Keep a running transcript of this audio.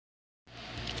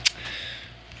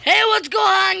What's going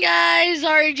on, guys?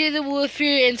 RJ the Wolf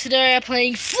here, and today I'm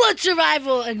playing Flood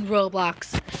Survival and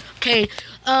Roblox. Okay,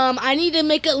 I need to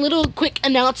make a little quick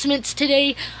announcements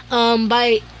today. On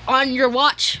your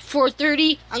watch,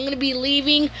 4:30, I'm gonna be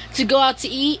leaving to go out to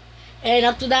eat, and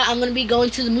after that, I'm gonna be going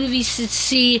to the movies to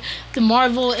see the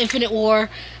Marvel Infinite War.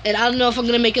 And I don't know if I'm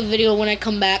gonna make a video when I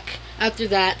come back after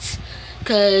that,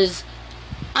 cause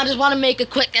I just want to make a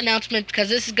quick announcement because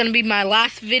this is gonna be my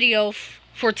last video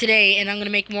for today, and I'm gonna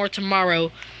make more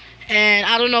tomorrow, and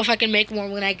I don't know if I can make more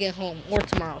when I get home or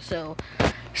tomorrow, so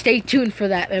stay tuned for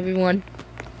that, everyone.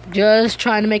 Just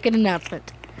trying to make an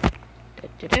announcement.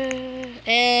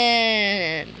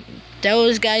 And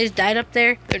those guys died up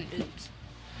there, they're noobs.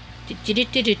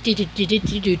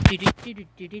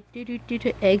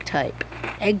 Egg type.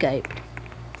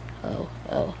 Oh,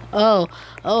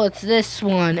 it's this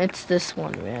one, man.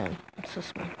 It's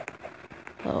this one.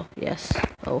 Oh, yes.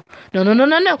 Oh, no. Where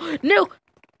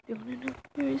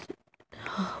is it?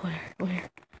 Oh, where?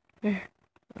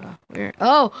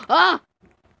 Oh!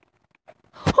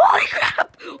 Holy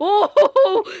crap!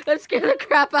 Oh, that scared the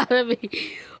crap out of me.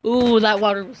 Ooh, that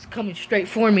water was coming straight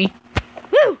for me.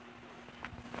 Woo!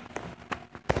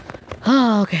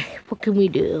 Oh, okay, what can we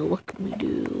do?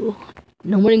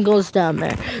 No one goes down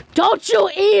there. Don't you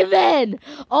even!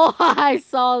 Oh, I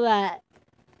saw that.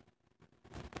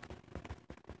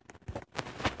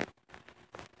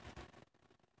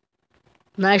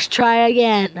 Nice try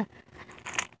again.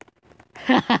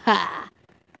 Get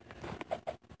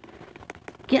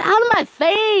out of my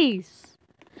face!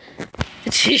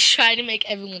 She's trying to make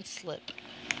everyone slip.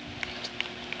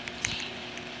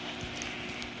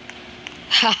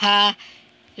 Haha,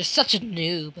 you're such a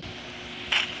noob.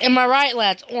 Am I right,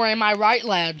 lads?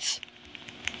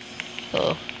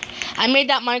 Oh. I made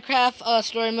that Minecraft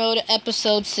story mode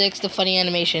episode 6, the funny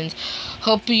animations.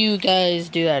 Hope you guys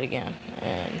do that again.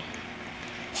 And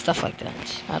stuff like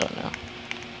that. I don't know.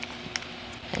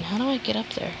 And how do I get up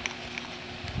there?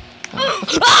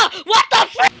 Ah! What the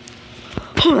frick?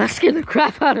 Oh, that scared the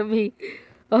crap out of me.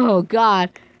 Oh,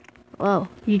 God. Whoa.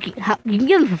 You can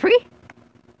get them for free?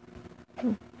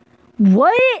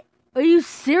 What? Are you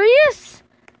serious?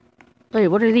 Wait,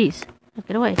 what are these? Oh,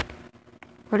 get away.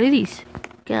 What are these?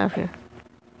 Get out of here.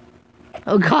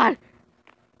 Oh, God.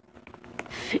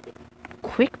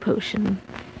 Quick potion.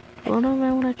 Oh, no,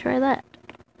 I want to try that.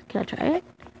 Can I try it?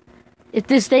 If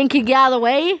this thing can get out of the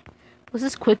way? What's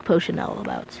this quick potion all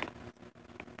about?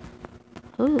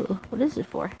 Ooh, what is it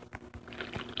for?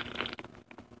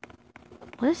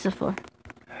 What is it for?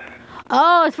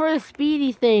 Oh, it's for the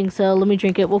speedy thing. So let me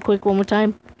drink it real quick one more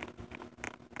time.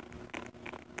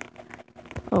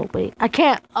 Oh, wait. I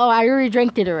can't. Oh, I already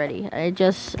drank it already. I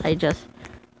just. Oh,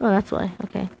 that's why.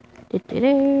 Okay.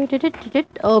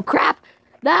 Oh, crap.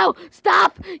 No,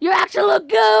 stop. You actually look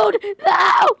good.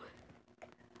 No.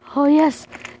 Oh, yes.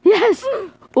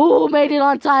 Oh, made it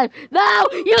on time. No,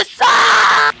 you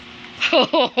suck.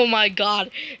 Oh, my God.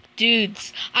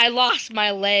 Dudes, I lost my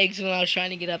legs when I was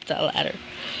trying to get up that ladder.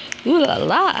 Ooh la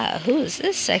la. Who is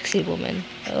this sexy woman?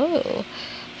 Oh.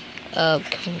 Come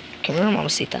here,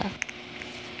 mamacita.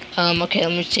 Okay,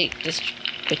 let me take this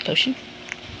quick potion.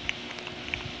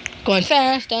 Going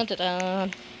fast. Dun, dun,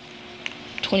 dun.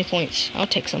 20 points. I'll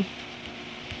take some.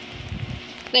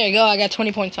 There you go. I got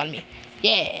 20 points on me.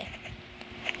 Yeah.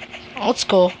 Old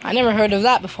school. I never heard of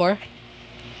that before.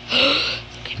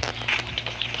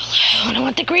 I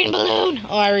want the green balloon.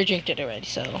 Oh, I already drank it already,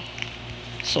 so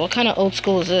what kind of old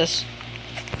school is this?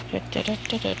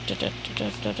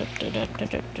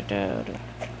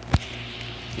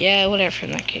 Yeah, whatever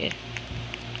from that kid.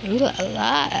 Ooh la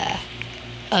la.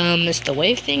 Is the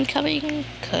wave thing coming?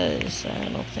 Cause I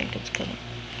don't think it's coming.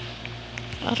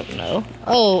 I don't know.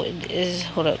 Oh, it is.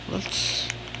 Hold up. Let's.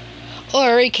 Oh, it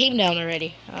already came down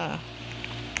already.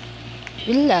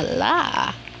 Ooh la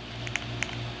la.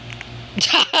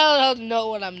 I don't know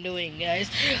what I'm doing,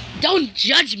 guys. Don't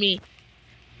judge me.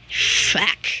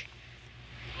 Fuck.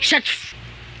 Such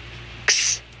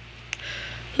f***s.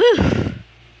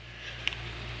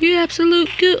 You absolute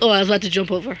good. Oh, I was about to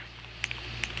jump over.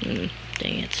 Dang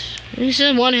it. This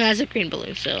is one who has a green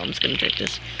balloon, so I'm just gonna drink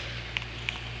this.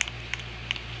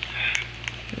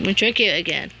 I'm gonna drink it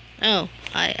again. Oh,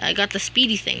 I got the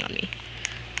speedy thing on me.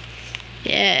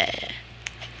 Yeah.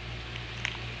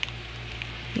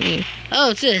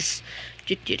 Oh, it's this.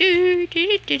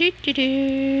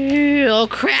 Oh,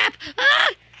 crap. Ah!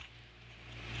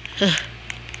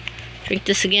 Drink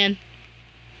this again.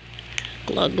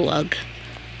 Glug, glug.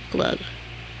 Glug.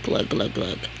 Glug, glug,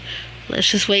 glug.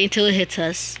 Let's just wait until it hits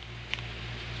us.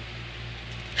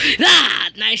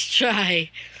 Ah! Nice try.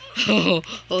 Oh,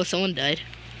 someone died.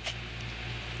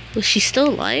 Was she still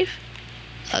alive?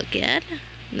 Again?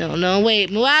 No,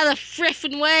 wait. Move out of the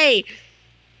friffin' way!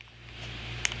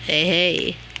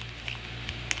 Hey.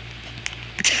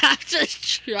 I'm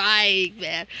just trying,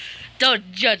 man.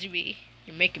 Don't judge me.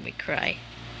 You're making me cry.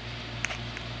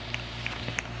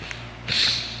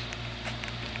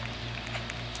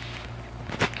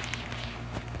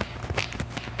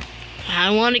 I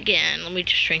won again. Let me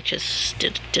just drink this.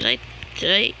 Did I?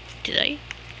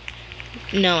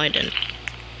 No, I didn't.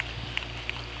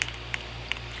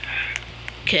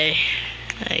 Okay,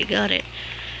 I got it.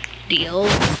 The old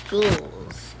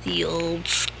schools. The old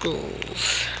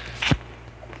schools.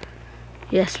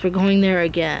 Yes, we're going there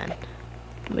again.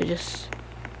 Let me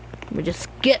just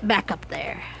get back up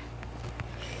there.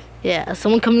 Yeah, is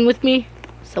someone coming with me?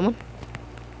 Someone?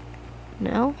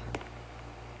 No?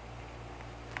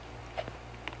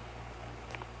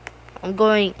 I'm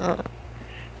going,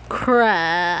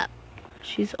 crap.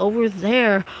 She's over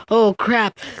there. Oh,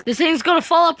 crap. This thing's gonna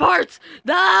fall apart.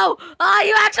 No! Oh,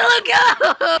 you actually look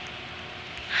good!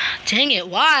 Dang it,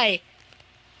 why?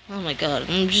 Oh my god,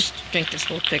 I'm just drink this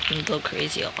real quick and go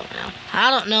crazy all around. I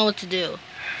don't know what to do.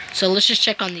 So let's just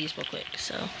check on these real quick.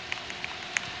 So,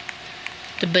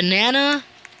 the banana,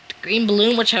 the green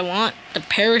balloon, which I want, the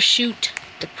parachute,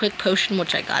 the quick potion,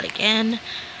 which I got again,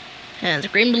 and the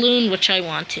green balloon, which I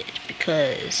wanted,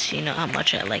 because you know how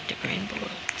much I like the green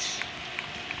balloons.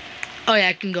 Oh yeah,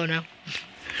 I can go now.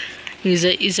 He's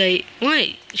a,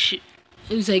 wait,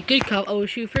 he's a good cop. Oh,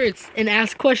 shoot first and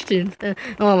ask questions.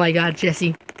 Oh my god,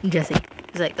 Jesse. He's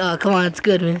like, oh, come on, it's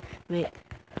good, man. Wait.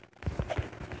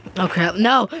 Oh crap,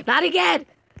 no, not again.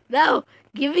 No,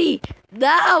 give me,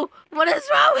 no. What is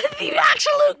wrong with you,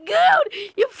 absolute goon?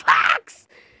 You fox.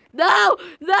 No,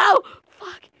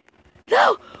 fuck.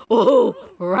 No! Oh,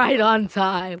 right on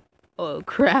time. Oh,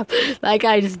 crap. That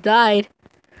guy just died.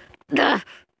 Oh,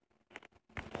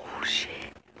 shit.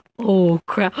 Oh,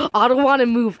 crap. I don't want to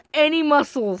move any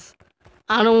muscles.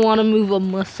 I don't want to move a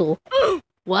muscle.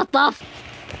 What the f...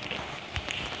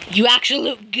 You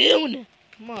absolute goon!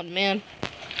 Come on, man.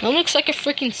 That looks like a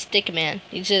freaking stick, man.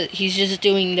 He's just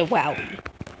doing the wowie.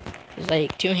 He's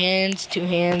like two hands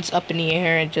up in the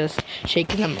air and just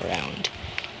shaking them around.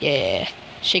 Yeah.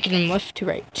 Shaking them left to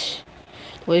right.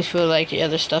 The way I feel like the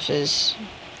other stuff is.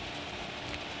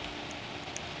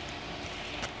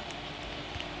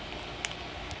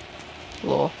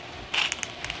 Lol.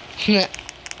 Right.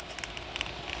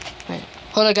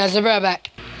 Hold on, guys. I'll be right back.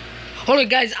 Hold on,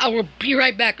 guys. I will be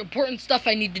right back. Important stuff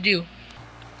I need to do.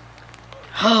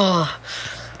 Oh,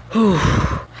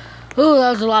 that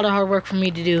was a lot of hard work for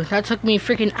me to do. That took me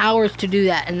freaking hours to do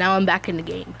that, and now I'm back in the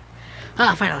game.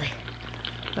 Ah, finally.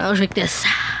 That was like this.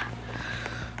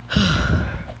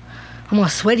 I'm all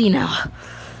sweaty now.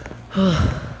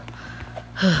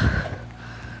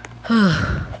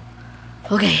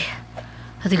 Okay.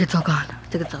 I think it's all gone.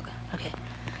 Okay.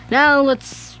 Now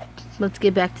let's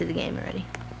get back to the game already.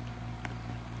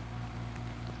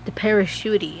 The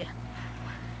parachute.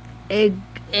 Egg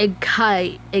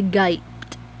kite.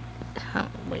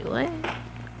 Wait, what?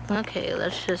 Okay,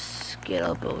 let's just get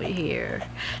up over here.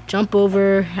 Jump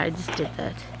over. I just did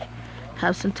that.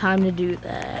 Have some time to do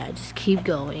that. I just keep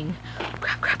going.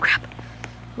 Crap.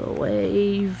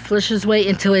 Wave. Let's just wait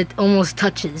until it almost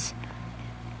touches.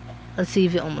 Let's see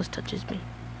if it almost touches me.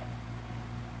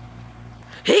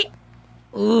 Hey!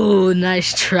 Ooh,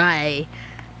 nice try.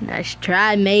 Nice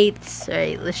try, mates.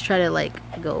 Alright, let's try to, like,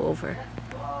 go over.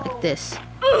 Like this.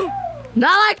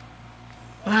 Not like...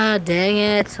 Ah, dang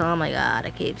it. Oh my god,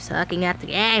 I keep sucking at the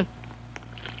game.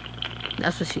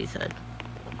 That's what she said.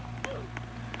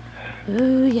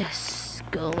 Oh, yes.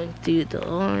 Going through the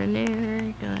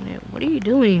ordinary. What are you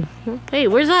doing? Hey,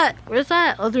 where's that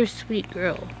other sweet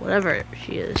girl? Whatever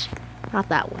she is. Not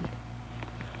that one.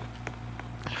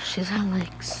 She's got,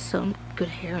 like, some good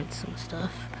hair and some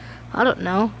stuff. I don't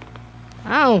know.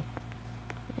 Oh.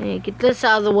 Hey, get this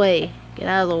out of the way. Get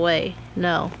out of the way.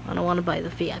 No, I don't want to buy the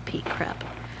VIP crap.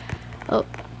 Oh,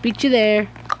 beat you there.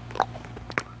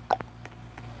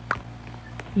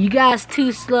 You guys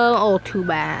too slow? Oh, too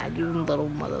bad, you little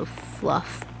mother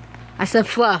fluff. I said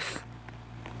fluff.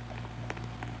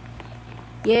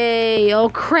 Yay, oh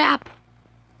crap.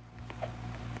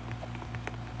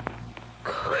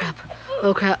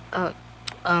 Oh crap, oh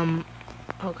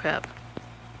crap.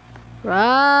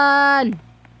 Run!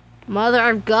 Mother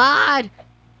of God!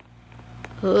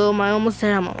 Oh, I almost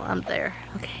said I'm there.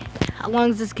 Okay. How long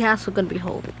is this castle gonna be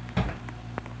holding?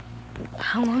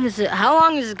 How long is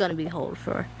it gonna be hold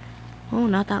for? Oh,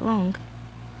 not that long.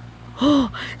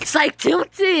 Oh, it's like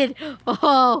tilted!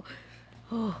 Oh,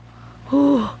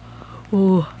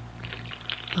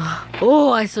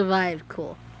 I survived.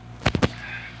 Cool.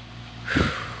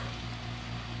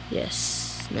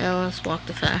 Yes. Now let's walk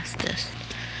the fastest.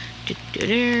 Who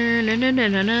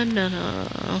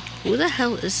the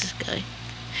hell is this guy?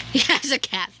 He has a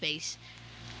cat face.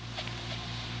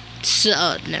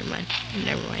 So, never mind.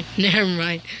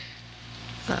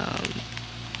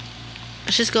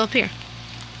 Let's just go up here.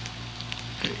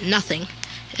 Nothing.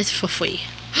 It's for free.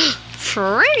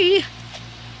 Free?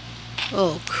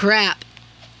 Oh, crap.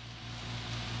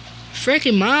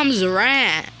 Freaking mom's a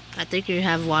rat. I think you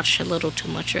have watched a little too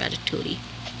much Ratatouille.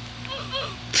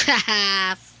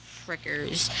 Haha,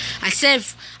 frickers. I said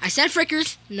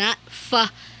frickers, not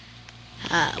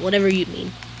whatever you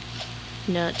mean.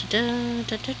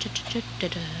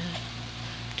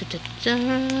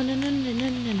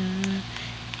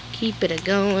 Keep it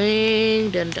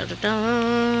going. Dun dun dun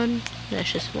dun.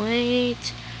 Let's just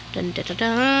wait. Dun dun dun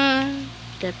dun.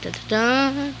 Dun dun dun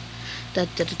dun. Dun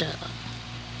dun dun.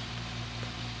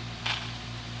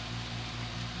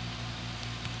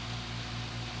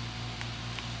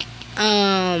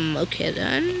 Okay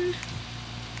then.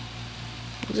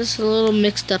 Just a little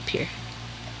mixed up here.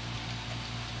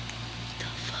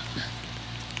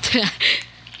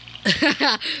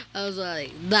 I was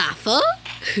like, the fuck?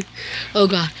 Oh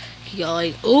god. He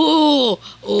going, oh,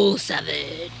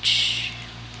 savage.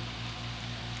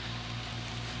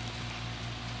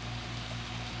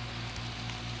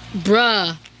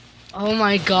 Bruh. Oh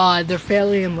my god, they're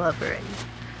fairly in love already.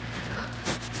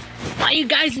 Why are you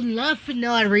guys in love for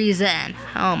no reason?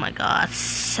 Oh my god,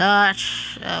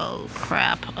 oh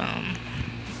crap.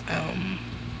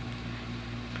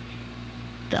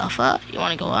 The fuck? You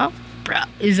wanna go out? Bruh.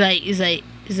 He's like,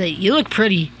 you look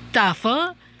pretty. The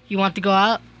fuck? You want to go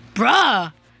out?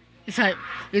 Bruh! It's like,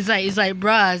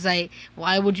 bruh, it's like,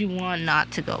 why would you want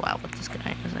not to go out with this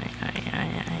guy? It's like,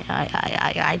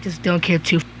 I just don't care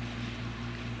too.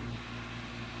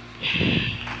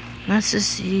 Let's just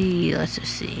see.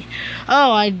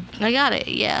 Oh, I got it.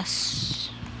 Yes.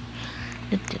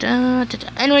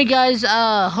 Anyway, guys,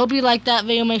 hope you liked that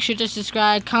video. Make sure to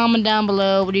subscribe. Comment down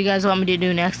below what do you guys want me to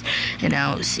do next. And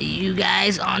I'll see you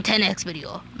guys on the next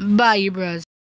video. Bye, you bros.